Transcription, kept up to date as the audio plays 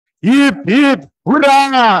Hip hip hurrah,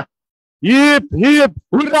 hip hip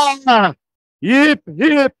hurrah, hip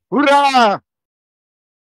hip hurrah.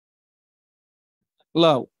 ल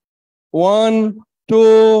 1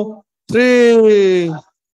 2 3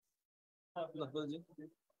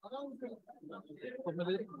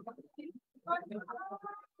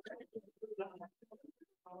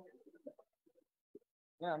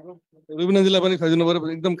 रुबिनाजीलाई पनि खिदिनु पर्यो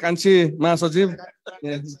एकदम कान्छी महासचिव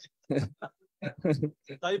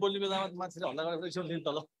ताई बोल्ने बेलामा मान्छेले हल्ला गरेर यसो लिन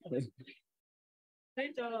तल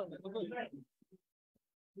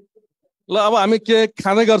ल अब हामी के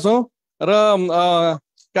खाँदै गर्छौं र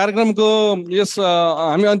कार्यक्रमको यस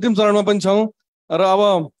हामी अन्तिम चरणमा पनि छौं र अब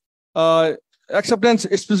एक्सेप्टेन्स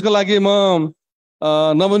स्पिचको लागि म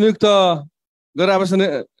नवनियुक्त गैर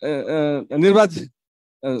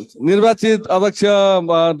निर्वाचित अध्यक्ष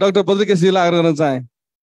डाक्टर बद्री केसीजीलाई आग्रह गर्न चाहे।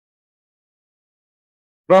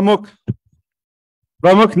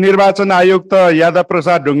 प्रमुख निर्वाचन आयुक्त यादव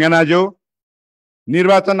प्रसाद ढुङ्गेनाज्यू,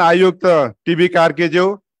 निर्वाचन आयुक्त टीबी कार्केज्यू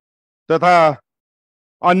तथा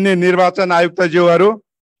अन्य निर्वाचन आयुक्तज्यूहरू,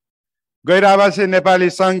 गैर आवासीय नेपाली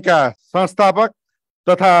संघका संस्थापक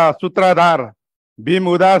तथा सूत्रधार भीम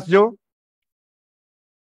उदासज्यू,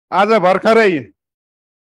 आज भर्खरै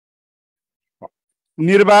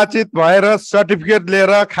निर्वाचित भएर सर्टिफिकेट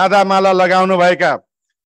लिएर खादामाला लगाउनु भएका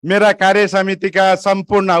मेरा कार्य समितिका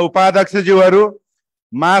सम्पूर्ण उपाध्यक्षज्यूहरू,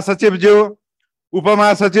 महासचिवज्यू,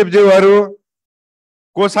 उपमहासचिवज्यूहरू,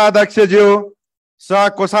 कोषाध्यक्षज्यू,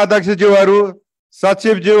 सहकोषाध्यक्षज्यूहरू,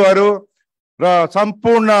 सचिवज्यूहरू र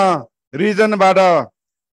सम्पूर्ण रिजनबाट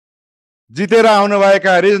जितेर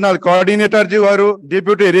आउनुभएका रिजनल कोअर्डिनेटरज्यूहरू,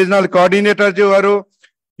 डेप्युटी रिजनल कोअर्डिनेटरज्यूहरू,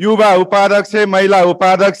 युवा उपाध्यक्ष, महिला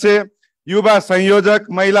उपाध्यक्ष, युवा संयोजक,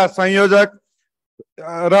 महिला संयोजक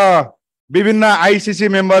र विभिन्न आईसीसी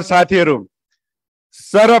मेम्बर साथीहरू,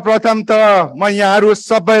 सर्वप्रथम त म यहाँहरू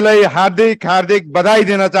सबैलाई हार्दिक हार्दिक बधाई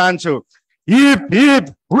दिन चाहन्छु। Hip hip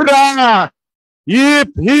hurrah, hip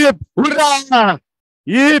hip hurrah,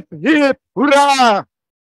 hip hip hurrah.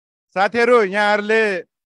 साथीहरू, यहाँहरूले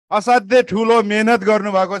असाध्यै ठुलो मेहनत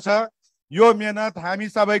गर्नुभएको छ। यो मेहनत हामी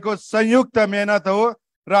सबैको संयुक्त मेहनत हो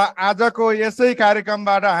र आजको यसै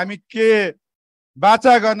कार्यक्रमबाट हामी के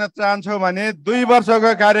वाचा गर्न चाहन्छौँ भने 2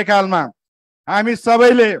 वर्षको कार्यकालमा हामी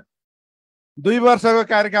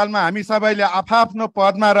सबैले आफआफ्नो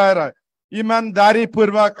पदमा रहेर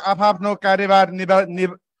इमानदारीपूर्वक आफआफ्नो कार्यभार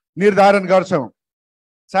निर्धारण गर्छौं।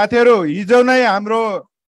 साथीहरू, हिजो नै हाम्रो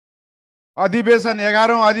अधिवेशन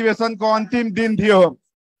 11औं अधिवेशनको अन्तिम दिन थियो,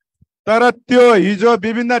 तर त्यो हिजो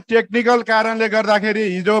विभिन्न टेक्निकल कारणले गर्दाखेरि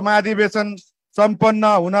हिजो महाधिवेशन सम्पन्न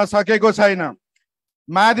हुन सकेको छैन।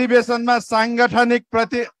 महाधिवेशनमा सांगठनिक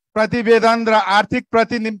प्रतिवेदन र आर्थिक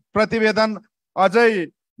प्रतिवेदन अझै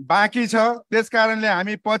बाँकी छ। त्यसकारणले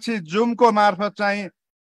हामी पछि जुमको मार्फत चाहिँ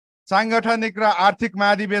सांगठनिक र आर्थिक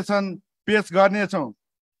महाधिवेशन पेश गर्नेछौं।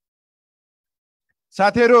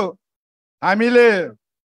 साथीहरू, हामीले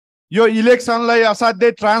यो इलेक्सनलाई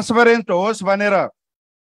असाध्यै ट्रान्सपरेन्ट होस् भनेर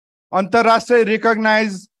अन्तर्राष्ट्रिय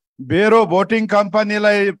रिकग्नाइज बेरो भोटिङ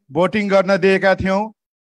कम्पनीलाई भोटिङ गर्न दिएका थियौं।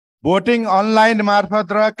 भोटिङ अनलाइन मार्फत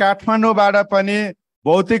र काठमाडौँबाट पनि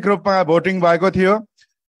भौतिक रूपमा भोटिङ भएको थियो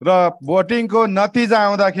र भोटिङको नतिजा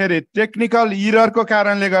आउँदाखेरि टेक्निकल इररको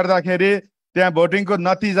कारणले गर्दाखेरि त्यहाँ भोटिङको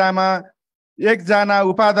नतिजामा एकजना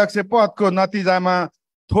उपाध्यक्ष पदको नतिजामा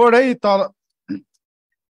थोरै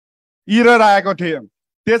इरर आएको थियो।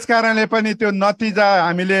 त्यसकारणले पनि त्यो नतिजा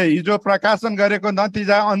हामीले हिजो प्रकाशन गरेको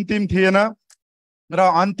नतिजा अन्तिम थिएन र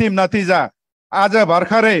अन्तिम नतिजा आज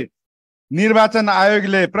भर्खरै निर्वाचन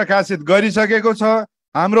आयोगले प्रकाशित गरिसकेको छ,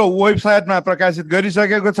 हाम्रो वेबसाइटमा प्रकाशित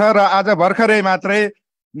गरिसकेको छ र आज भर्खरै मात्रै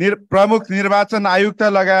प्रमुख निर्वाचन आयुक्त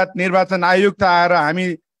लगायत निर्वाचन आयुक्त आएर हामी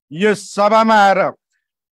यो सभामा आएर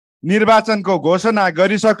निर्वाचनको घोषणा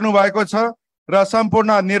गरिसक्नु भएको छ र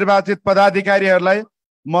सम्पूर्ण निर्वाचित पदाधिकारीहरूलाई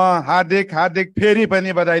म हार्दिक हार्दिक फेरि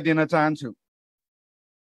पनि बधाई दिन चाहन्छु।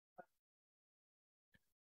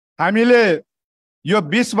 हामीले यो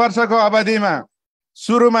 20 वर्षको अवधिमा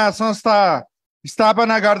सुरुमा संस्था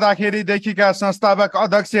स्थापना गर्दाखेरिदेखिका संस्थापक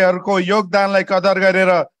अध्यक्षहरूको योगदानलाई कदर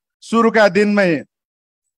गरेर सुरुका दिनमै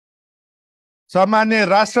सम्माननीय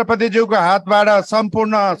राष्ट्रपतिज्यूको हातबाट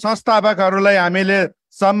सम्पूर्ण संस्थापकहरूलाई हामीले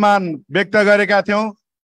सम्मान व्यक्त गरेका थियौं।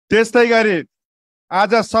 त्यस्तै गरी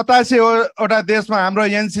आज 87 वटा देशमा हाम्रो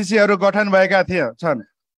एनसीसीहरू गठन भएका छन्।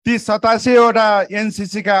 ती 87 वटा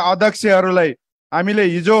एनसीसी का अध्यक्षहरूलाई हामीले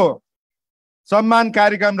हिजो सम्मान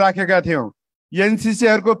कार्यक्रम राखेका थियौं।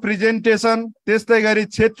 एनसीसीहरूको प्रेजेन्टेसन त्यस्तै गरी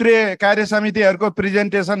क्षेत्रीय कार्य समितिहरूको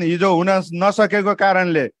प्रेजेन्टेसन हिजो हुन नसकेको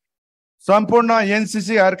कारणले सम्पूर्ण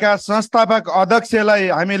एनसीसीहरूका संस्थापक अध्यक्षलाई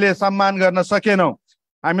हामीले सम्मान गर्न सकेनौं।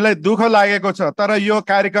 हामीलाई दुःख लागेको छ, तर यो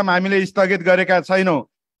कार्यक्रम हामीले स्थगित गरेका छैनौँ।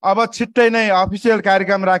 अब छिट्टै नै अफिसियल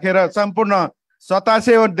कार्यक्रम राखेर सम्पूर्ण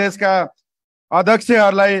 87 देशका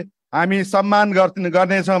अध्यक्षहरूलाई हामी सम्मान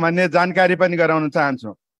गर्नेछौँ भन्ने जानकारी पनि गराउन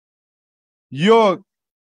चाहन्छौँ। यो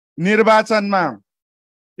निर्वाचनमा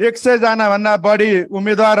 100 जना भन्दा बढी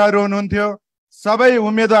उम्मेदवारहरू हुनुहुन्थ्यो। सबै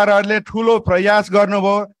उम्मेदवारहरूले ठुलो प्रयास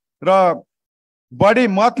गर्नुभयो र बढी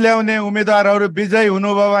मत ल्याउने उम्मेदवारहरू विजयी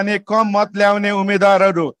हुनुभयो भने कम मत ल्याउने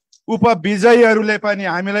उम्मेदवारहरू उपविजयीहरूले पनि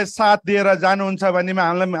हामीलाई साथ दिएर जानुहुन्छ भन्नेमा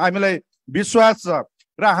हामीलाई विश्वास छ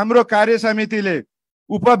र हाम्रो कार्य समितिले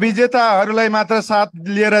उपविजेताहरूलाई मात्र साथ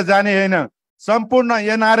लिएर जाने होइन, सम्पूर्ण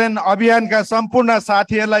एनआरएन अभियानका सम्पूर्ण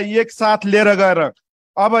साथीहरूलाई एक साथ लिएर गएर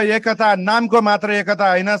अब एकता नामको मात्र एकता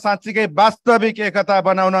होइन, साँच्चीकै वास्तविक एकता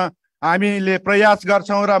बनाउन हामीले प्रयास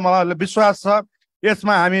गर्छौँ र मलाई विश्वास छ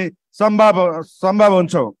यसमा हामी सम्भव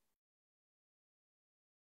हुन्छौँ।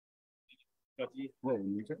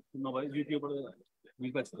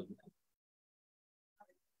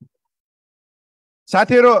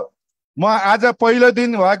 साथीहरू, म आज पहिलो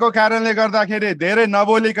दिन भएको कारणले गर्दाखेरि धेरै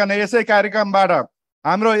नबोलिकन यसै कार्यक्रमबाट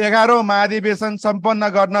हाम्रो 11औं महाधिवेशन सम्पन्न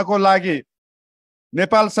गर्नको लागि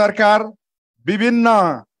नेपाल सरकार, विभिन्न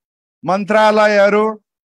मन्त्रालयहरू,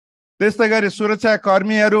 त्यस्तै गरी सुरक्षा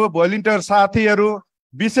कर्मीहरू, भोलिन्टियर साथीहरू,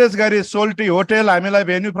 विशेष गरी सोल्टी होटेल हामीलाई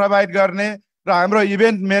भेन्यू प्रोभाइड गर्ने र हाम्रो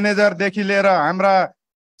इभेन्ट म्यानेजरदेखि लिएर हाम्रा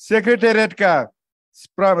सेक्रेटेरिएटका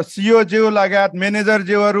सिओज्यू लगायत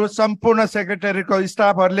म्यानेजरज्यूहरू, सम्पूर्ण सेक्रेटेरिएटको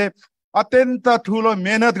स्टाफहरूले अत्यन्त ठुलो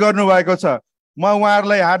मेहनत गर्नुभएको छ। म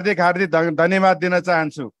उहाँहरूलाई हार्दिक धन्यवाद दिन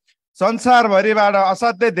चाहन्छु। संसारभरिबाट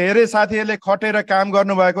असाध्यै धेरै साथीहरूले खटेर काम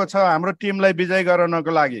गर्नुभएको छ हाम्रो टिमलाई विजय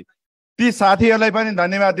गराउनको लागि। ती साथीहरूलाई पनि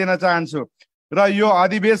धन्यवाद दिन चाहन्छु र यो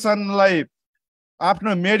अधिवेशनलाई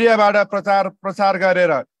आफ्नो मिडियाबाट प्रचार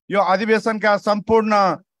गरेर यो अधिवेशनका सम्पूर्ण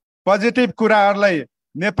पोजिटिभ कुराहरूलाई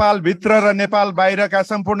नेपालभित्र र नेपाल बाहिरका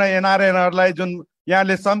सम्पूर्ण एनआरएनहरूलाई जुन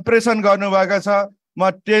यहाँले सम्प्रेषण गर्नुभएको छ, म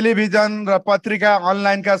टेलिभिजन र पत्रिका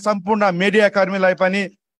अनलाइनका सम्पूर्ण मिडिया कर्मीलाई पनि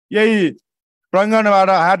यही प्राङ्गणबाट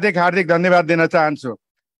हार्दिक धन्यवाद दिन चाहन्छु।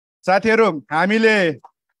 साथीहरू,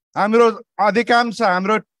 हाम्रो अधिकांश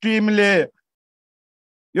हाम्रो टिमले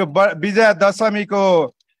यो विजया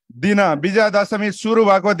दशमीको दिन, विजया दशमी सुरु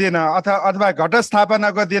भएको दिन अथवा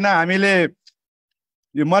घटस्थापनाको दिन हामीले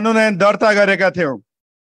यो मनोनयन दर्ता गरेका थियौँ।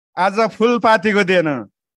 आज फुलपातीको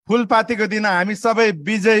दिन हामी सबै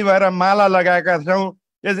विजयी भएर माला लगाएका छौँ।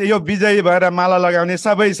 यो विजयी भएर माला लगाउने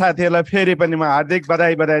सबै साथीहरूलाई फेरि पनि म हार्दिक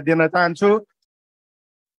बधाई दिन चाहन्छु।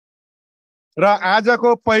 र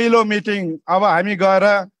आजको पहिलो मिटिङ अब हामी गएर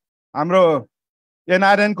हाम्रो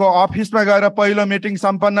एनआरएनको अफिसमा गएर पहिलो मिटिङ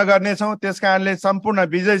सम्पन्न गर्नेछौँ। त्यस कारणले सम्पूर्ण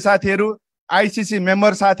विजयी साथीहरू, आइसिसी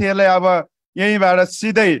मेम्बर साथीहरूलाई अब यहीँबाट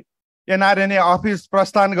सिधै एनआरएनए अफिस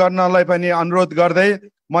प्रस्थान गर्नलाई पनि अनुरोध गर्दै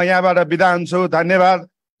म यहाँबाट बिदा हुन्छु। धन्यवाद।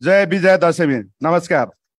 जय विजया दशमी।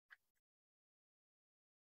 नमस्कार।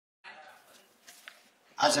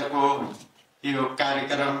 आजको यो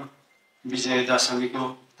कार्यक्रम विजय दशमीको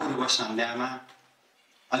पूर्व सन्ध्यामा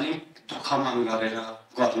अलिक दुःखमन गरेर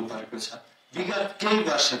गर्नुपर्को छ। विगत केही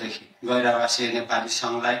वर्षदेखि गैरावासी नेपाली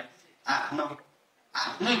सङ्घलाई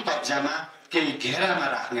आफ्नै कब्जामा केही घेरामा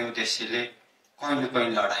राख्ने उद्देश्यले कहीँ न कहीँ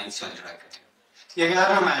लडाइँ चलिरहेको थियो।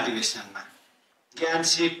 11औं महाधिवेशनमा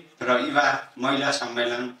ज्ञानशिप र युवा महिला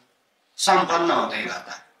सम्मेलन सम्पन्न हुँदै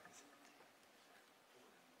गर्दा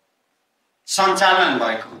सञ्चालन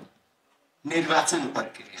भएको निर्वाचन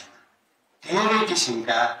प्रक्रियामा धेरै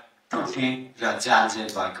किसिमका त्रुटि र जालजेल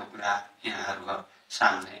भएको कुरा यहाँहरूको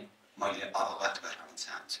सामने मैले अवगत गराउन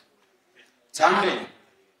चाहन्छु। झन्डै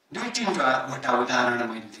 2-3वटा उदाहरण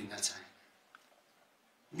मैले दिन चाहे।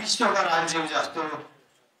 विश्वका राज्य जस्तो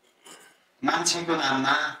मान्छेको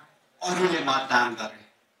नाममा अरूले मतदान गरे,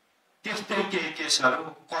 त्यस्तै केही केसहरू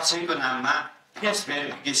कसैको नाममा फेस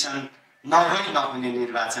भेरिफिकेसन नहुने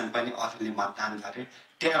निर्वाचन पनि अरूले मतदान गरे।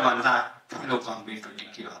 त्यहाँभन्दा ठुलो गम्भीर त्रुटि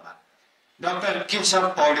के होला? डाक्टर केशव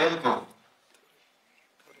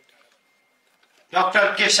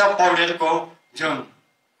पौडेलको जुन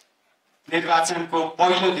निर्वाचनको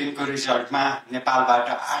पहिलो दिनको रिजल्टमा नेपालबाट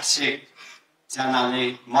 800 जनाले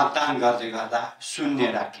मतदान गर्दै गर्दा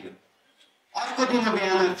शून्य राखियो। अर्को दिन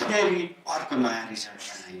बिहान फेरि अर्को नयाँ रिजल्ट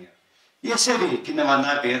बनाइयो। यसरी किन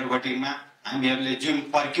भन्दा भेरोभोटिङमा हामीहरूले जुन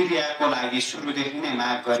प्रक्रियाको लागि सुरुदेखि नै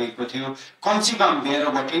माग गरेको थियो, कमसेकम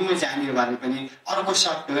भेरोभोटिङमै जाने भने पनि अर्को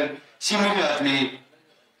सफ्टवेयर सिमिलरले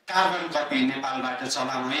कार्बन कपी नेपालबाट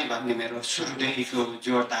चलाउने भन्ने मेरो सुरुदेखिको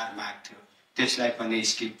जोरदार माग थियो। त्यसलाई पनि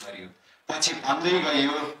स्किप गरियो। पछि भन्दै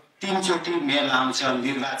गयो 3 चोटि मेल आउँछ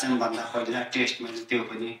निर्वाचन भन्दा पहिला टेस्ट मैले त्यो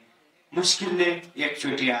पनि मुस्किलले 1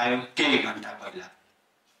 चोटि आयो केही घण्टा पहिला।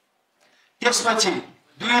 त्यसपछि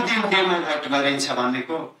 2 दिन डेमो भोट गरिन्छ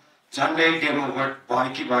भनेको झन्डै डेमो भोट भयो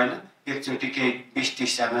कि भएन एकचोटि केही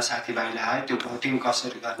 20-30 जना साथीभाइले आयो त्यो भोटिङ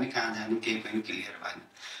कसरी गर्ने कहाँ जाने केही पनि क्लियर भएन।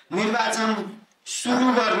 निर्वाचन सुरु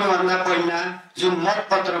गर्नुभन्दा पहिला जुन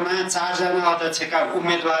मतपत्रमा 4 जना अध्यक्षका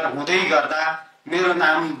उम्मेदवार हुँदै गर्दा मेरो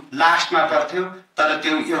नाम लास्टमा पर्थ्यो तर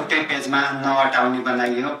त्यो एउटै पेजमा नअटाउने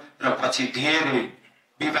बनाइयो र पछि धेरै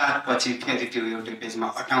विवाद पछि फेरि त्यो एउटै पेजमा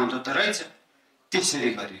अटाउँदो त रहेछ त्यसरी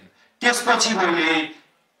गरियो। त्यसपछि मैले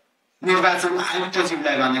निर्वाचन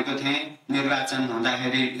आयुक्तज्यूलाई भनेको थिएँ निर्वाचन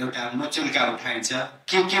हुँदाखेरि एउटा मुचुल्का उठाइन्छ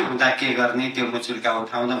के हुँदा के गर्ने त्यो मुचुल्का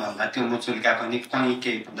उठाउन भन्दा त्यो मुचुल्का पनि कहीँ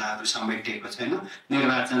केही कुराहरू समेटिएको छैन।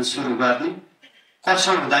 निर्वाचन सुरु गर्ने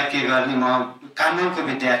कसो हुँदा के गर्ने म कानुनको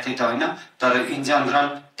विद्यार्थी त होइन तर इन जनरल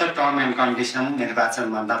त टर्म एन्ड कन्डिसन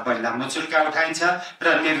निर्वाचन भन्दा पहिला मुचुल्का उठाइन्छ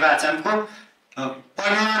र निर्वाचनको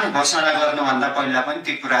परिणाम घोषणा गर्नुभन्दा पहिला पनि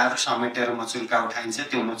ती कुराहरू समेटेर मुचुल्का उठाइन्छ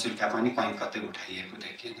त्यो मुचुल्का पनि कहीँ कतै उठाइएको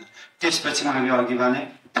देखिएन। त्यसपछि मैले अघि भने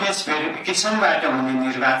फेस भेरिफिकेसनबाट हुने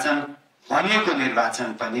निर्वाचन भनिएको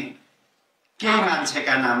निर्वाचन पनि केही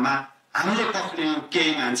मान्छेका नाममा हामीले पक्रियौँ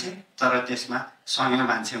केही मान्छे तर त्यसमा 100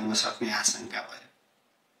 मान्छे हुन सक्ने आशंका भयो।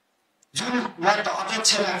 जुन मत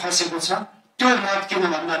अध्यक्षलाई खसेको छ त्यो मत किन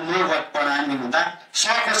भन्दा नो भोट प्रणाली हुँदा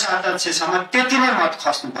 100को सदस्यसम्म त्यति नै मत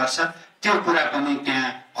खस्नुपर्छ त्यो कुरा पनि त्यहाँ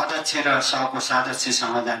अध्यक्ष र सहको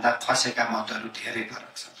सदस्यसँग जाँदा खसेका मतहरू धेरै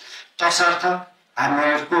फरक छ। तसर्थ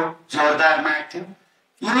हामीहरूको जोरदार माग थियो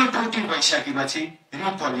यिनै त्रुटि भइसकेपछि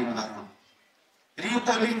रिपोलिङ गरौँ।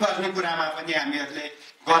 रिपोलिङ गर्ने कुरामा पनि हामीहरूले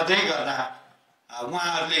गर्दै गर्दा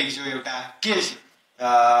उहाँहरूले हिजो एउटा के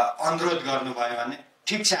अनुरोध गर्नुभयो भने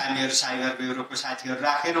ठिक छ हामीहरू साइबर ब्युरोको साथीहरू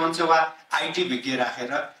राखेर हुन्छ वा आइटी विज्ञ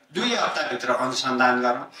राखेर 2 हप्ताभित्र अनुसन्धान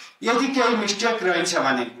गरौँ। यदि केही मिस्टेक रहन्छ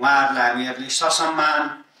भने उहाँहरूलाई हामीहरूले ससम्मान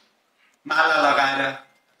माला लगाएर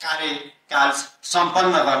कार्यकाल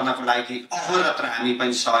सम्पन्न गर्नको लागि अहोरात्र हामी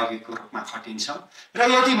पनि सहयोगीको रूपमा खटिन्छौँ र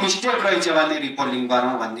यदि मिस्टेक रहेछ भने रिपोलिङ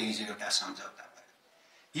गरौँ भन्ने हिजो एउटा सम्झौता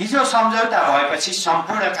भयो। हिजो सम्झौता भएपछि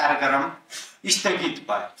सम्पूर्ण कार्यक्रम स्थगित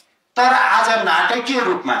भयो तर आज नाटकीय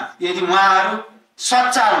रूपमा यदि उहाँहरू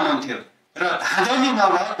सच्चा हुनुहुन्थ्यो र धाँधली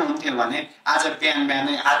नभएको हुन्थ्यो भने आज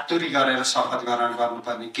बिहानै आतुरी गरेर शपथ ग्रहण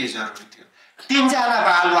गर्नुपर्ने के जरुरी थियो। 3 जना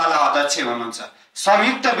बालवाला अध्यक्ष हुनुहुन्छ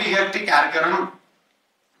संयुक्त विज्ञप्ति कार्यक्रम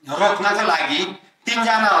रोक्नको लागि 3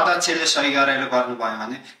 जना अध्यक्षले सही गरेर गर्नुभयो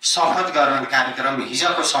भने शपथ ग्रहण कार्यक्रम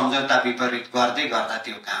हिजोको सम्झौता विपरीत गर्दै गर्दा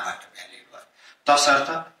त्यो कहाँबाट भ्यालिड भयो। तसर्थ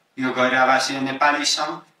यो गैर आवासीय नेपाली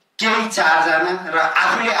सङ्घ केही 4 जना र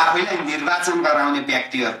आफैलाई निर्वाचन गराउने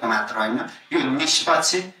व्यक्तिहरूको मात्र होइन यो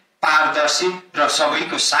निष्पक्ष पारदर्शी र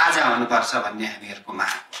सबैको साझा हुनुपर्छ भन्ने हामीहरूको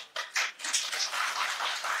माग हो।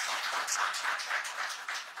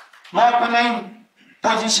 म कुनै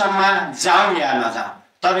पोजिसनमा जाउँ या नजाउँ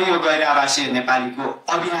तर यो गैर आवासीय नेपालीको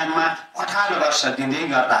अभियानमा 18 वर्ष दिँदै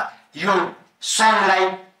गर्दा यो सङ्घलाई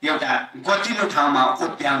एउटा गतिलो ठाउँमा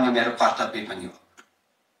उभ्याउने मेरो कर्तव्य पनि हो।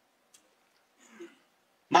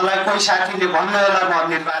 मलाई कोही साथीले भन्नुहोला म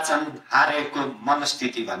निर्वाचन हारेको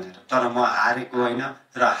मनस्थिति भनेर तर म हारेको होइन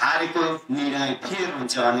र हारेको निर्णय फेर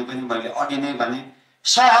हुन्छ भने पनि मैले अघि नै भने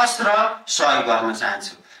सहस्र सहयोग गर्न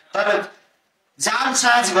चाहन्छु तर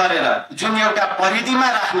जालसाज गरेर जुन एउटा परिधिमा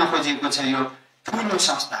राख्न खोजेको छ यो ठुलो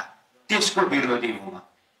संस्था त्यसको विरोधी हुँ म।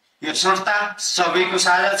 यो संस्था सबैको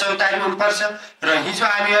साझा चौतारी हुनुपर्छ र हिजो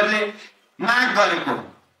हामीहरूले माग गरेको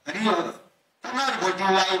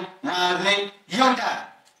पुनर्भोटिङलाई उहाँहरूले एउटा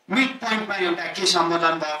मिड पोइन्टमा एउटा के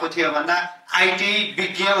सम्बोधन भएको थियो भन्दा आइटी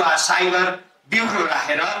विज्ञ वा साइबर ब्युरो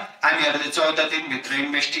राखेर हामीहरूले 14 दिनभित्र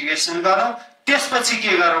इन्भेस्टिगेसन गरौँ त्यसपछि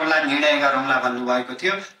के गरौँला निर्णय गरौँला भन्नुभएको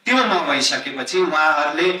थियो। त्यो नभइसकेपछि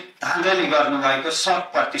उहाँहरूले धाँधली गर्नुभएको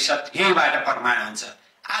 100% यहीँबाट प्रमाण हुन्छ।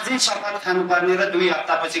 आजै शपथ खानुपर्ने र 2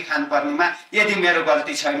 हप्तापछि खानुपर्नेमा यदि मेरो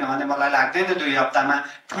गल्ती छैन भने मलाई लाग्दैन 2 हप्तामा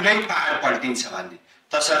ठुलै पहाड पल्टिन्छ भन्ने।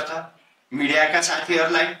 तसर्थ मिडियाका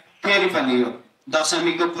साथीहरूलाई फेरि पनि यो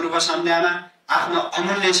दशमीको पूर्व सन्ध्यामा आफ्नो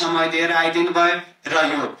अमूल्य समय दिएर आइदिनु भयो र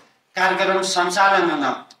यो कार्यक्रम सञ्चालन हुन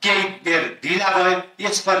केही बेर ढिला भयो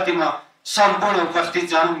यसप्रति म सम्पूर्ण उपस्थित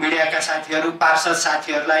जन मिडियाका साथीहरू पार्षद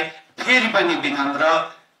साथीहरूलाई फेरि पनि विनम्र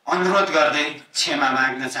अनुरोध गर्दै क्षमा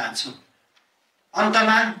माग्न चाहन्छु।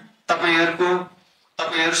 अन्तमा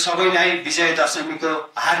तपाईहरू सबैलाई विजय दशमीको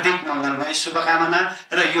हार्दिक मङ्गलमय शुभकामना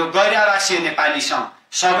र यो गैर आवासीय नेपाली सङ्घ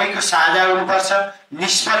सबैको साझा हुनुपर्छ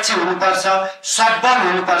निष्पक्ष हुनुपर्छ सबल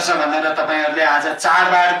हुनुपर्छ भनेर तपाईहरूले आज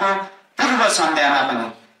चाडबाडको पूर्व सन्ध्यामा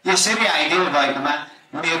पनि यसरी आइदिनु भएकोमा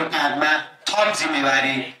मेरो काँधमा थप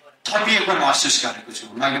जिम्मेवारी थपिएको महसुस गरेको छु।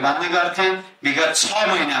 मैले भन्ने गर्थेँ विगत 6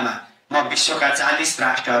 महिनामा म विश्वका 40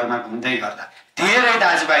 राष्ट्रहरूमा घुम्दै गर्दा धेरै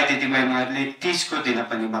दाजुभाइ दिदीबहिनीहरूले तीजको दिन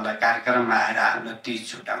पनि मलाई कार्यक्रममा आएर आफ्नो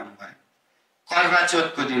तीज छुटाउनु भयो। करवा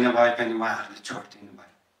चौथको दिन भए पनि उहाँहरूले छोडिदिनु भयो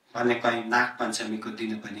भने, कहीँ नाग पञ्चमीको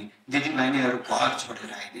दिन पनि दिदीबहिनीहरू घर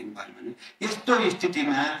छोडेर आइदिनु भयो भने, यस्तो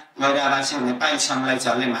स्थितिमा गैरावासी नेपाली सङ्घलाई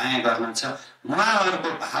जसले माया गर्नुहुन्छ उहाँहरूको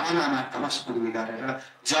भावनामा ठोस पुग्ने गरेर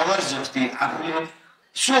जबरजस्ती आफूले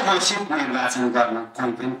स्वघोषित निर्वाचन गर्न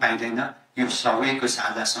कोही पनि पाइँदैन। यो सबैको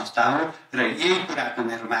साझा संस्था हो र यही कुराको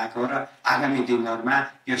मेरो माग हो र आगामी दिनहरूमा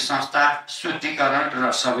यो संस्था शुद्धिकरण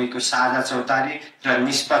र सबैको साझा चौतारी र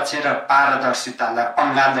निष्पक्ष र पारदर्शितालाई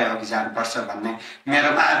अँगाल्दै अघि जानुपर्छ भन्ने मेरो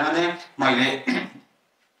माग भने मैले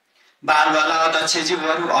बालवाला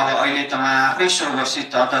अध्यक्षज्यूहरू अब अहिले त उहाँ आफै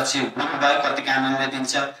स्वघोषित अध्यक्ष हुनुभयो, कति कानुनले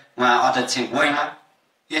दिन्छ उहाँ अध्यक्ष होइन।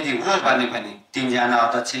 यदि हो भने पनि 3 जना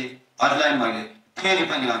अध्यक्षहरूलाई मैले फेरि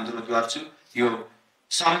पनि अनुरोध गर्छु, यो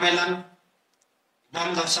सम्मेलन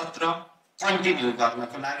बन्द सत्र कन्टिन्यू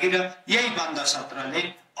गर्नको लागि र यही बन्द सत्रले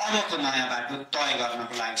अबको नयाँ बाटो तय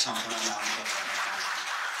गर्नको लागि सम्पूर्ण अनुरोध गर्न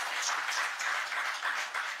चाहन्छु।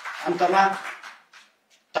 अन्तमा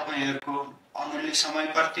तपाईहरूको अमूल्य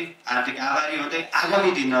समयप्रति हार्दिक आभारी हुँदै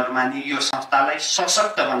आगामी दिनहरूमा नि यो संस्थालाई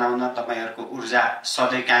सशक्त बनाउन तपाईहरूको ऊर्जा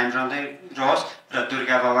सधैँ कायम रहँदै रहोस् र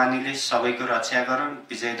दुर्गा भवानीले सबैको रक्षा गरून्।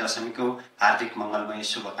 विजय दशमीको हार्दिक मङ्गलमय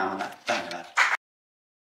शुभकामना। धन्यवाद।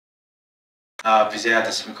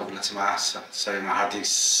 विजयादशमीको उपलक्ष्यमा सबैमा हार्दिक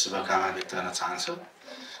शुभकामना व्यक्त गर्न चाहन्छु।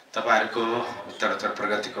 तपाईहरूको उत्तरोत्तर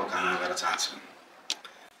प्रगतिको कामना गर्न चाहन्छु।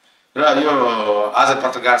 र यो आज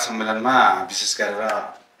पत्रकार सम्मेलनमा विशेष गरेर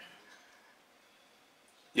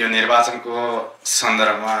यो निर्वाचनको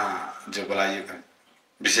सन्दर्भमा जो बोलाइएको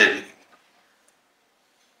विषय,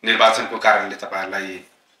 निर्वाचनको कारणले तपाईहरूलाई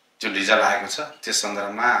जुन रिजल्ट आएको छ त्यस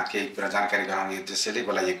सन्दर्भमा केही कुरा जानकारी गराउने उद्देश्यले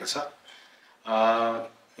बोलाइएको छ।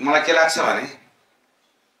 मलाई के लाग्छ भने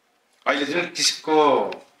अहिले जुन किसिमको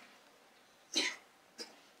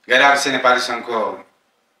गैरावासी नेपाली सङ्घको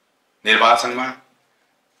निर्वाचनमा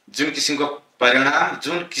जुन किसिमको परिणाम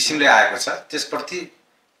जुन किसिमले आएको छ त्यसप्रति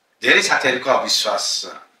धेरै साथीहरूको अविश्वास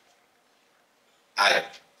आयो।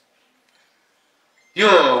 यो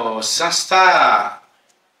संस्था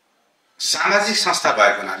सामाजिक संस्था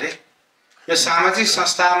भएको हुनाले यो सामाजिक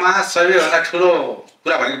संस्थामा सबैभन्दा ठुलो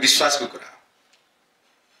कुरा भनेको विश्वासको कुरा।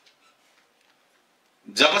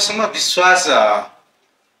 जबसम्म विश्वास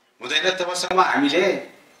हुँदैन तबसम्म हामीले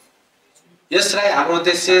यसलाई हाम्रो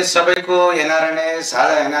उद्देश्य सबैको एनआरएनए,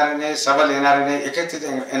 साझा एनआरएनए, सबल एनआरएनए, एकत्रित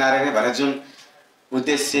एनआरएनए भनेर जुन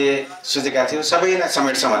उद्देश्य सोचेका थियौँ सबैलाई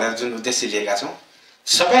समेट्छ भनेर जुन उद्देश्य लिएका छौँ,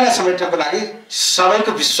 सबैलाई समेट्नको लागि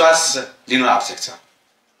सबैको विश्वास लिनु आवश्यक छ।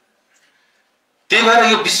 त्यही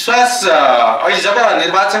भएर यो विश्वास अहिले जब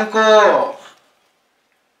निर्वाचनको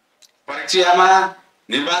प्रक्रियामा,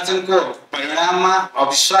 निर्वाचनको परिणाममा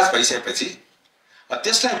अविश्वास भइसकेपछि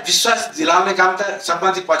त्यसलाई विश्वास दिलाउने काम त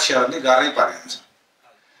सम्बन्धित पक्षहरूले गर्नै पर्ने हुन्छ।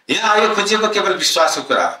 यहाँ अहिले खोजिएको केवल विश्वासको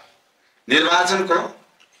कुरा हो। निर्वाचनको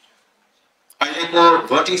अहिलेको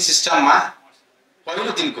भोटिङ सिस्टममा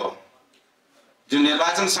पहिलो दिनको जुन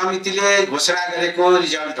निर्वाचन समितिले घोषणा गरेको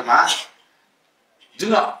रिजल्टमा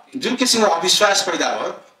जुन किसिमको अविश्वास पैदा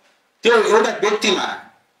भयो त्यो एउटा व्यक्तिमा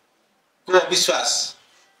को अविश्वास,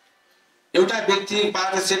 एउटा व्यक्ति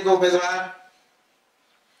पारदर्शीको उम्मेदवार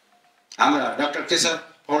हाम्रा डाक्टर केशव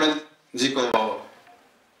पौडेलजीको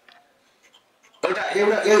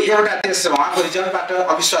एउटा त्यस उहाँको रिजल्टबाट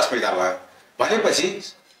अविश्वास पैदा भयो भनेपछि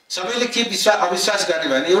सबैले के अविश्वास गर्ने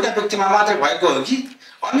भने एउटा व्यक्तिमा मात्रै भएको हो कि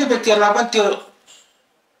अन्य व्यक्तिहरूमा पनि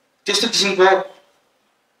त्यस्तो किसिमको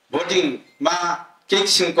भोटिङमा केही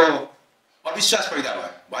किसिमको अविश्वास पैदा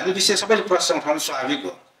भयो भन्ने विषय सबैले प्रश्न उठाउनु स्वाभाविक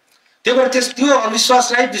हो। त्यही भएर त्यो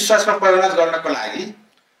अविश्वासलाई विश्वासमा परिणत गर्नको लागि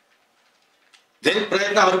धेरै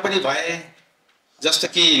प्रयत्नहरू पनि भए, जस्तो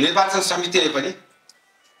कि निर्वाचन समितिले पनि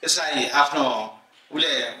यसलाई आफ्नो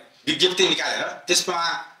विज्ञप्ति निकालेर त्यसमा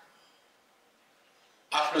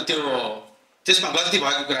गल्ती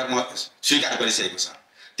भएको कुरा स्वीकार गरिसकेको छ।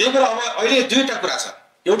 त्यही भएर अब अहिले दुईटा कुरा छ,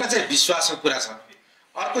 एउटा चाहिँ विश्वासको कुरा छ,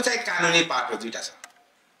 अर्को चाहिँ कानुनी पाटो, दुईटा छ।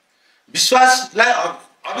 विश्वासलाई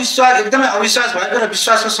अविश्वास एकदमै अविश्वास भएको र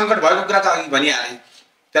विश्वासको सङ्कट भएको कुरा त अघि भनिहालेँ,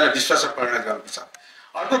 त्यसलाई विश्वासमा परिणत गर्नुपर्छ।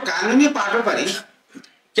 अर्को कानुनी पाटो पनि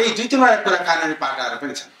केही 2-3 कुरा कानुनी पाटाहरू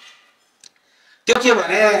पनि छन्। त्यो के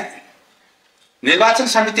भने निर्वाचन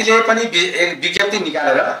समितिले पनि विज्ञप्ति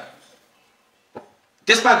निकालेर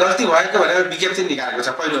त्यसमा गल्ती भएको भनेर विज्ञप्ति निकालेको छ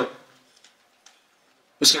पहिलो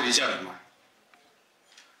उसको रिजल्टमा।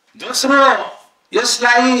 दोस्रो,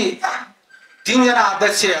 यसलाई 3 जना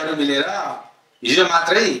अध्यक्षहरू मिलेर हिजो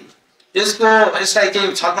मात्रै यसलाई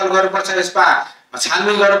केही छलफल गर्नुपर्छ, यसमा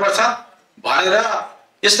छानबिन गर्नुपर्छ भनेर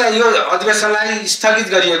यसलाई यो अधिवेशनलाई स्थगित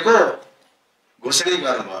गरिएको घोषणा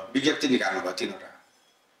गर्नुभयो, विज्ञप्ति निकाल्नुभयो 3 वटा।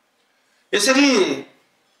 यसरी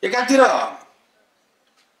एकातिर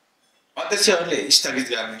अध्यक्षहरूले स्थगित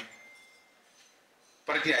गर्ने,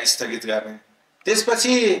 प्रक्रिया स्थगित गर्ने।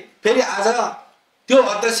 त्यसपछि फेरि आज त्यो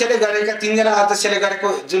अध्यक्षले गरेका 3 जना अध्यक्षले गरेको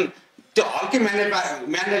जुन त्यो हल्कै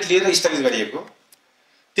म्यान्डेट लिएर स्थगित गरिएको,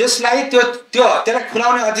 त्यसलाई त्यसलाई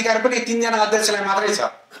खुलाउने अधिकार पनि 3 जना अध्यक्षलाई मात्रै छ।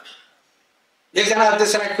 1 जना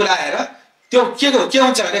अध्यक्षलाई खुलाएर त्यो के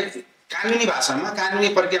हुन्छ भने कानुनी भाषामा, कानुनी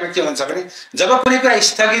प्रक्रियामा के हुन्छ भने जब कुनै कुरा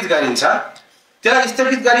स्थगित गरिन्छ, त्यसलाई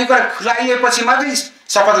स्थगित गरिएको खुलाइएपछि मात्रै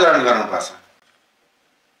शपथ ग्रहण गर्नुपर्छ।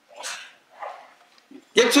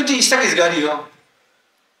 एकचोटि स्थगित गरियो,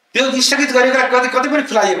 त्यो स्थगित गरेको कति पनि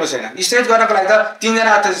खुलाइएको छैन। स्थगित गर्नको लागि त 3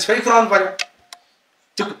 जना अध्यक्ष फेरि खुलाउनु पर्यो।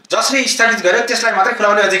 त्यो जसले स्थगित गर्यो त्यसलाई मात्रै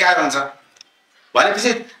खुलाउने अधिकार हुन्छ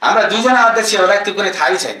भनेपछि हाम्रा 2 जना अध्यक्षहरूलाई त्यो कुनै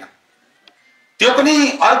थाहै छैन। त्यो पनि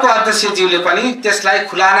अर्को अध्यक्षज्यूले पनि त्यसलाई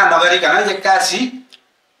खुलाना नगरिकन एक्कासी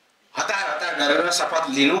हतार गरेर शपथ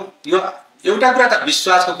लिनु, यो एउटा कुरा त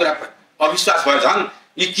विश्वासको कुरा अविश्वास भयो। झन्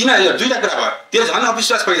यी किन यो दुईटा कुरा भयो, त्यो झन्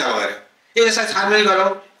अविश्वास पैदा भयो। यसलाई छानबिन गरौँ,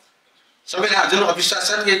 सबैलाई जुन अविश्वास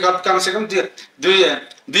छ के कमसेकम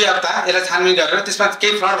 2 हप्ता यसलाई छानबिन गरेर त्यसमा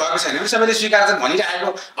केही फ्रड भएको छैन भने सबैले स्वीकार भनिरहेको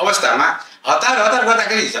अवस्थामा हतार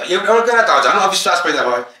गर्दाखेरि एउटा कुरा त झन् अविश्वास पैदा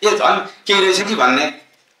भयो, ए झन् केही रहेछ कि भन्ने।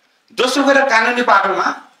 दोस्रो कुरा कानुनी पाटोमा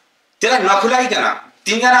त्यसलाई नखुलाइकन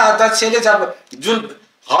 3 जना अध्यक्षले जब जुन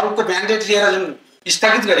हलको म्यान्डेट लिएर जुन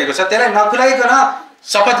स्थगित गरेको छ त्यसलाई नखुलाइकन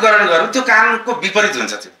शपथ ग्रहण गर्नु त्यो कानुनको विपरीत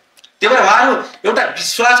हुन्छ। त्यही भएर उहाँहरू एउटा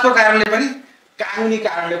विश्वासको कारणले पनि कानुनी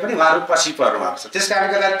कारणले पनि उहाँहरू पछि पर्नु भएको छ। त्यस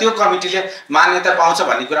कारणले गर्दा त्यो कमिटीले मान्यता पाउँछ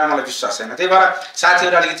भन्ने कुरा मलाई विश्वास छैन। त्यही भएर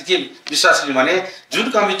साथीहरू अलिकति के विश्वास लिनु भने जुन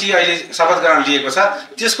कमिटी अहिले शपथ ग्रहण लिएको छ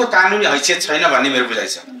त्यसको कानुनी हैसियत छैन भन्ने मेरो बुझाइ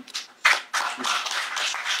छ।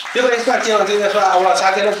 त्यो भएर यसमा के हुन्छ अब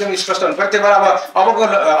साथीहरू एकदम स्पष्ट हुनु पर्यो। त्यही भएर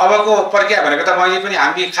अबको प्रक्रिया भनेको त मैले पनि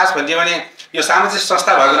हामी खास भनिदियो भने यो सामाजिक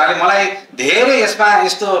संस्था भएको हुनाले मलाई धेरै यसमा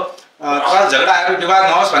यस्तो झगडाहरू विवाद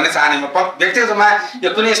नहोस् भन्ने चाहने म व्यक्तिगत रूपमा यो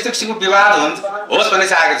कुनै यस्तो किसिमको विवाद होस् भन्ने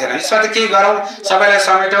चाहेको छैन। यसमा त केही गरौँ, सबैलाई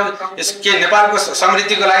समेटौँ, यस के नेपालको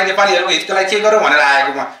समृद्धिको लागि नेपालीहरूको हितको लागि के गरौँ भनेर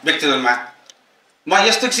आएको म व्यक्तिगत रूपमा। म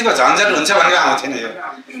यस्तो किसिमको झन्झट हुन्छ भनेर आउँथेन।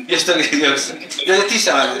 यस्तो यो यति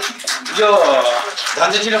यो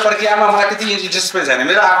झन्झटिलो प्रक्रियामा मलाई त्यति इन्ट्रेस्ट पनि छैन।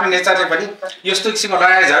 मेरो आफ्नो नेचरले पनि यस्तो किसिमको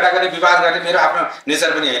लडाइँ झगडा गर्ने विवाद गर्ने मेरो आफ्नो नेचर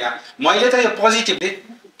पनि होइन। मैले त यो पोजिटिभली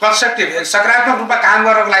कन्स्ट्रक्टिभ सकारात्मक रूपमा काम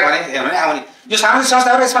गर्नको लागि भने आउने यो सामाजिक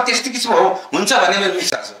संस्थाहरू यसमा त्यस्तो किसिमको हुन्छ भन्ने मेरो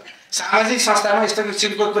विश्वास हो। सामाजिक संस्थामा यस्तो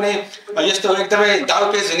किसिमको कुनै यस्तो एकदमै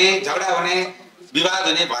दाउपेच हुने, झगडा हुने, विवाद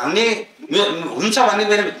हुने भन्ने हुन्छ भन्ने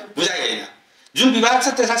मेरो बुझाइ होइन। जुन विवाद छ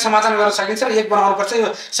त्यसलाई समाधान गर्न सकिन्छ, एक बनाउनुपर्छ। यो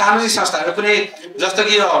सामाजिक संस्थाहरू कुनै जस्तो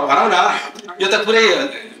कि भनौँ न यो त पुरै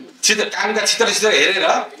कानुनका छित्र हेरेर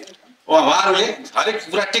उहाँहरूले हरेक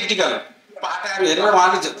कुरा टेक्निकल पाटाहरू हेरेर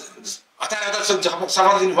उहाँहरूले हतार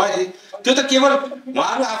शपथ दिनुभयो नि। त्यो त केवल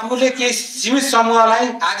उहाँहरू आफूले केही सीमित समूहलाई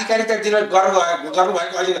आधिकारिकता दिन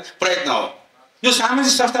गर्नुभएको अहिले प्रयत्न हो। यो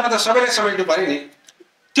सामाजिक संस्थामा त सबैलाई समेट्नु पर्यो नि,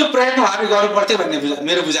 त्यो प्रयत्न उहाँहरूले गर्नुपर्थ्यो भन्ने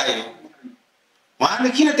मेरो बुझाइ हो। उहाँले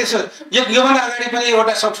किन त्यसो योभन्दा अगाडि पनि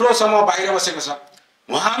एउटा ठुलो समूह बाहिर बसेको छ,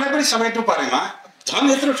 उहाँलाई पनि समेट्नु परेमा झन्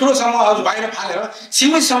यत्रो ठुलो समूहहरू बाहिर फालेर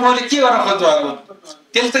सीमित समूहले के गर्न खोज्नु भएको?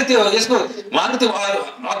 त्यसले त त्यो यसको उहाँले त्यो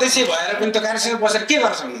अध्यक्ष भएर पनि त कार्यसमिति बसेर के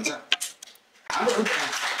गर्न सक्नुहुन्छ?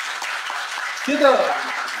 त्यो त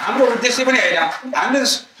हाम्रो उद्देश्य पनि होइन। हामीले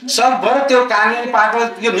सबभर त्यो कानुनी पाटो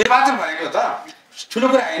यो निर्वाचन भनेको त ठुलो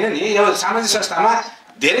कुरा होइन नि। यो सामाजिक संस्थामा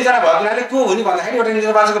धेरैजना भएको हुनाले को हुने भन्दाखेरि एउटा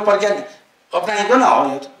निर्वाचनको प्रक्रिया अप्नाएको न हो।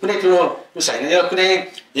 यो कुनै ठुलो उस होइन। यो कुनै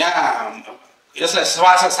यहाँ यसलाई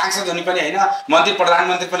सभासद सांसद हुने पनि होइन, मन्त्री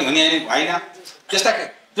प्रधानमन्त्री पनि हुने होइन। त्यस्ता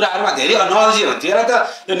कुराहरूमा धेरै नअल्झी हुन्थ्यो। यसलाई त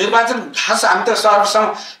यो निर्वाचन खास हामी त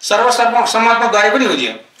सर्वसम्मतमा गरे पनि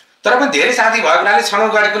हुन्थ्यो, तर पनि धेरै साथी भएको हुनाले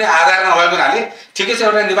छनौट गरे कुनै आधार नभएको हुनाले ठिकै छ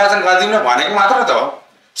एउटा निर्वाचन गरिदिउँ भनेको मात्र त हो।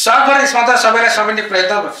 सबभर यसमा त सबैलाई समेट्ने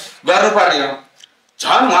प्रयत्न गर्नुपर्ने हो।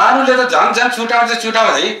 झन् उहाँहरूले त झन्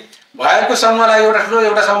छुटाउँदै भएको समूहलाई एउटा ठुलो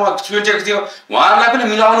एउटा समूह छुटेको थियो, उहाँहरूलाई पनि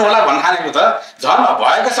मिलाउनु होला भन्ठानेको त झन्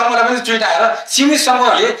भएको समूहलाई पनि छुटाएर सीमित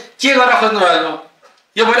समूहले के गर्न खोज्नु भएको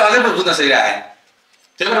यो मैले अझै पनि बुझ्न सकिरहेँ।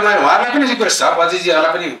 त्यही भएर मैले उहाँहरूलाई पनि रिक्वेस्ट छ,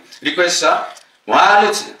 बजीजीहरूलाई पनि रिक्वेस्ट छ, उहाँहरूले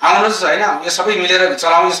आउनुहोस् होइन, यो सबै मिलेर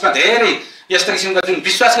चलाउँ। यसमा धेरै यस्तो किसिमको जुन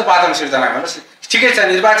विश्वासको वातावरण सिर्जना गर्नुहोस्। ठिकै छ,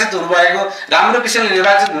 निर्वाचित हुनुभएको राम्रो किसिमले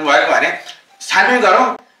निर्वाचित हुनुभएको भने छानबिन गरौँ,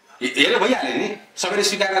 हेरेर भइहाल्यो नि। सबैले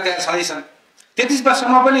स्वीकार गरेर छँदैछन्,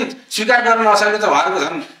 त्यतिसम्म पनि स्वीकार गर्न नसक्ने त उहाँहरूको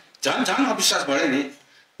झन् अविश्वास बढ्यो नि।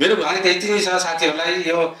 मेरो भनाइ त यति नै छ साथीहरूलाई,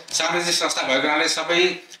 यो सामाजिक संस्था भएको हुनाले सबै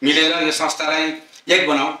मिलेर यो संस्थालाई एक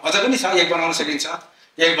बनाऊँ। अझ पनि छ, एक बनाउन सकिन्छ,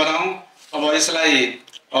 एक बनाऊँ। अब यसलाई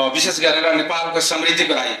विशेष गरेर नेपालको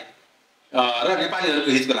समृद्धिको लागि र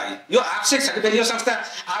नेपालीहरूको हितको लागि यो आवश्यक छ कि यो संस्था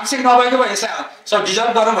आवश्यक नभएको भए यसलाई सब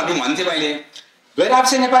डिजल्भ गरौँ भन्ने भन्थेँ मैले। गैर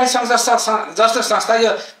आवश्यक नेपाली सङ्घ जस्तो संस्था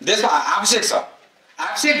यो देशमा आवश्यक छ।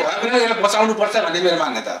 आवश्यक भयो भने यसलाई बचाउनु पर्छ भन्ने मेरो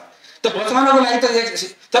मान्यता। त्यो बचाउनको लागि त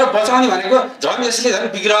तर बचाउने भनेको झन् यसले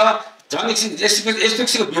झन् विग्रह झन् यस्तो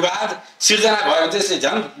किसिमको विवाद सिर्जना भयो भने त्यसले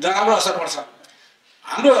झन् नराम्रो असर पर्छ।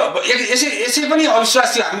 हाम्रो यसै पनि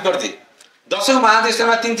अविश्वास थियो हामीप्रति। 10औं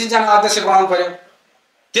महाधिवेशनमा 3-3 जना अध्यक्ष बनाउनु पर्यो।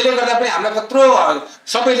 त्यसले गर्दा पनि हामीलाई कत्रो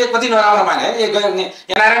सबैले कति नराम्रो माने है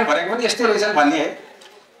एनआरएन भनेको पनि यस्तै रहेछन् भन्ने है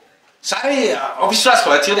साह्रै अविश्वास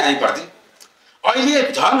भएको थियो नि हामीप्रति। अहिले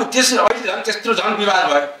झन् त्यस्तो झन् विवाद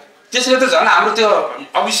भयो। त्यसले त झन् हाम्रो त्यो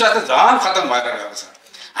अविश्वास त झन् खतम भएर गएको छ।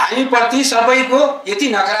 हामीप्रति सबैको यति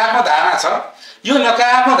नकारात्मक धारणा छ। यो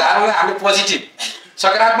नकारात्मक धारणालाई हामीले पोजिटिभ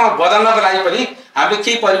सकारात्मक बदल्नको लागि पनि हामीले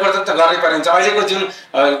केही परिवर्तन त गर्नै पर्ने हुन्छ। अहिलेको जुन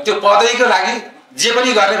त्यो पदवीको लागि जे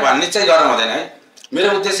पनि गर्ने भन्ने चाहिँ गर्नु हुँदैन है। मेरो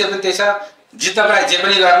उद्देश्य पनि त्यही छ, जित्नको लागि जे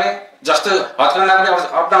पनि गर्ने, जस्तो हत्कण्डा पनि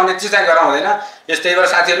अप्नाउने चिज चाहिँ गर्नु हुँदैन। यस्तै भएर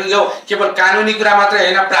साथीहरू यो केवल कानुनी कुरा मात्रै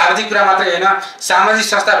होइन, प्राविधिक कुरा मात्रै होइन, सामाजिक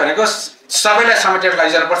संस्था भनेको सबैलाई समेटेर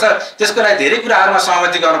लैजानुपर्छ। त्यसको लागि धेरै कुराहरूमा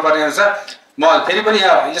सहमति गर्नुपर्ने हुन्छ। म फेरि पनि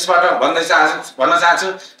यसबाट भन्न चाहन्छु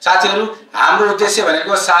साथीहरू, हाम्रो उद्देश्य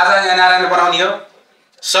भनेको साझा एनआरएन बनाउने हो,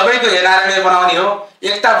 सबैको एनआरएन बनाउने हो,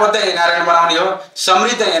 एकताबद्ध एनआरएन बनाउने हो,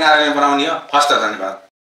 समृद्ध एनआरएन बनाउने हो। हस्त धन्यवाद।